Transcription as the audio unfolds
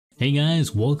Hey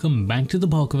guys, welcome back to the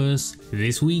Parkerverse.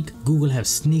 This week, Google have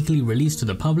sneakily released to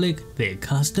the public their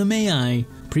custom AI,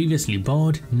 previously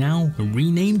borrowed, now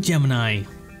renamed Gemini.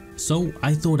 So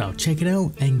I thought I'll check it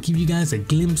out and give you guys a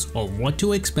glimpse of what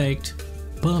to expect.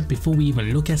 But before we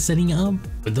even look at setting it up,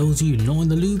 for those of you not in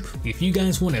the loop, if you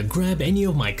guys want to grab any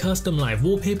of my custom live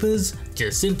wallpapers,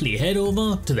 just simply head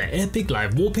over to the Epic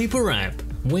Live Wallpaper app,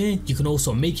 where you can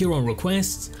also make your own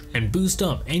requests and boost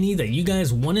up any that you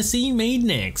guys want to see made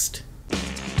next.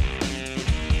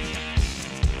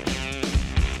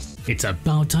 It's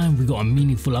about time we got a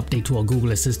meaningful update to our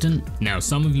Google Assistant. Now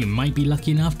some of you might be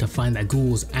lucky enough to find that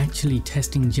Google's actually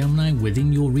testing Gemini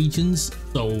within your regions,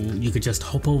 so you could just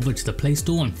hop over to the Play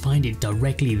Store and find it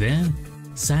directly there.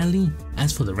 Sadly,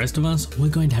 as for the rest of us, we're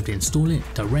going to have to install it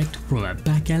direct from a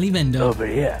back alley vendor. Over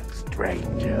here,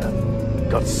 stranger.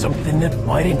 Got something that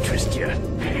might interest you.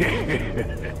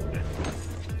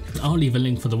 I'll leave a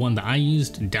link for the one that I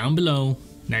used down below.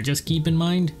 Now just keep in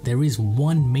mind, there is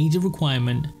one major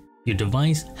requirement. Your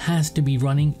device has to be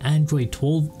running Android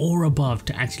 12 or above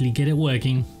to actually get it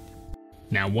working.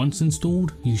 Now once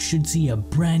installed, you should see a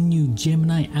brand new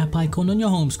Gemini App Icon on your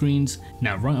home screens.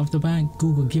 Now right off the bat,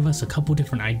 Google give us a couple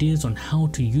different ideas on how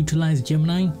to utilize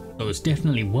Gemini, so it's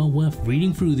definitely well worth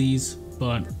reading through these.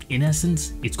 But in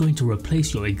essence, it's going to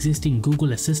replace your existing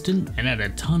Google Assistant and add a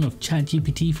ton of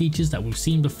ChatGPT features that we've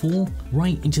seen before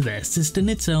right into the assistant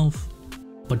itself.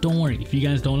 But don't worry, if you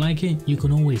guys don't like it, you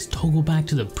can always toggle back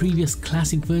to the previous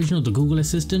classic version of the Google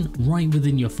Assistant right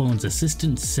within your phone's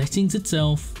assistant settings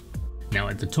itself. Now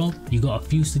at the top, you got a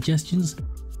few suggestions,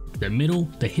 the middle,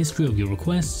 the history of your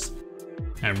requests,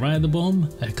 and right at the bottom,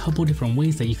 a couple different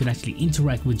ways that you can actually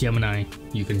interact with Gemini.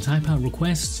 You can type out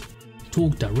requests,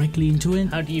 talk directly into it.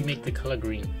 How do you make the color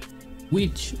green?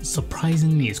 Which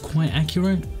surprisingly is quite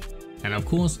accurate. And of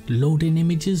course, load in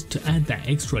images to add that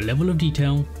extra level of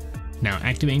detail. Now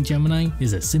activating Gemini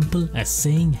is as simple as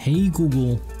saying hey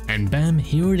Google, and bam,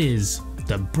 here it is,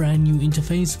 the brand new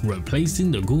interface replacing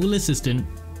the Google Assistant.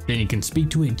 Then you can speak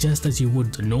to it just as you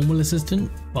would the normal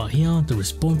assistant, but here the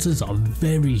responses are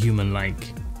very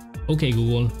human-like. Okay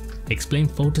Google, explain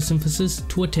photosynthesis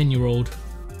to a 10-year-old.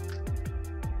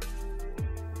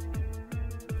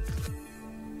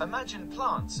 Imagine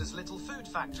plants as little food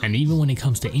factories. And even when it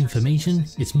comes to information,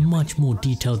 it's much more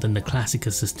detailed than the classic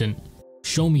assistant.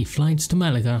 Show me flights to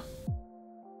Malaga.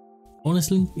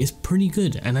 Honestly, it's pretty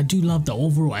good, and I do love the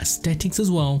overall aesthetics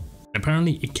as well.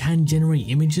 Apparently it can generate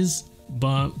images,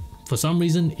 but for some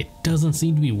reason it doesn't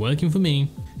seem to be working for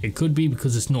me. It could be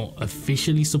because it's not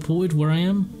officially supported where I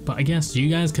am, but I guess you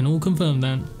guys can all confirm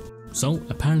that. So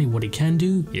apparently what it can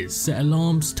do is set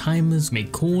alarms, timers,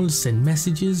 make calls, send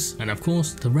messages, and of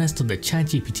course the rest of the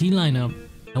ChatGPT lineup.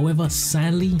 However,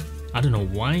 sadly, I don't know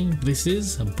why this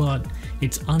is, but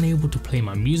it's unable to play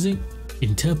my music.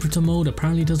 Interpreter mode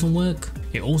apparently doesn't work.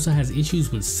 It also has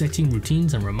issues with setting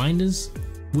routines and reminders,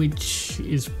 which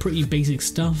is pretty basic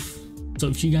stuff. So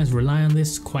if you guys rely on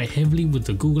this quite heavily with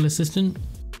the Google Assistant,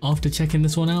 after checking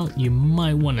this one out, you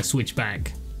might want to switch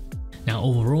back. Now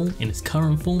overall, in its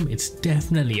current form, it's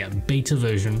definitely a beta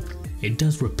version. It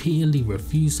does repeatedly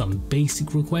refuse some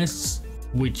basic requests,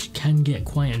 which can get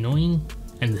quite annoying.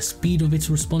 And the speed of its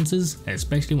responses,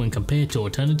 especially when compared to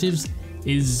alternatives,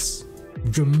 is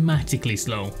dramatically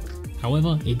slow.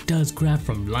 However, it does grab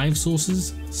from live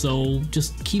sources, so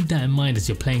just keep that in mind as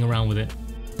you're playing around with it.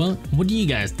 But what do you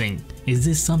guys think? Is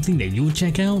this something that you'll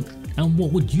check out? And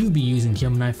what would you be using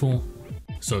Gemini for?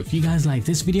 So if you guys like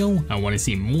this video and want to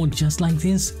see more just like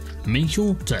this, make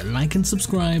sure to like and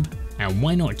subscribe. And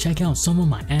why not check out some of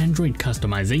my Android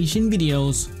customization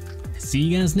videos? See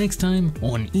you guys next time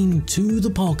on Into the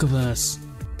Parkerverse.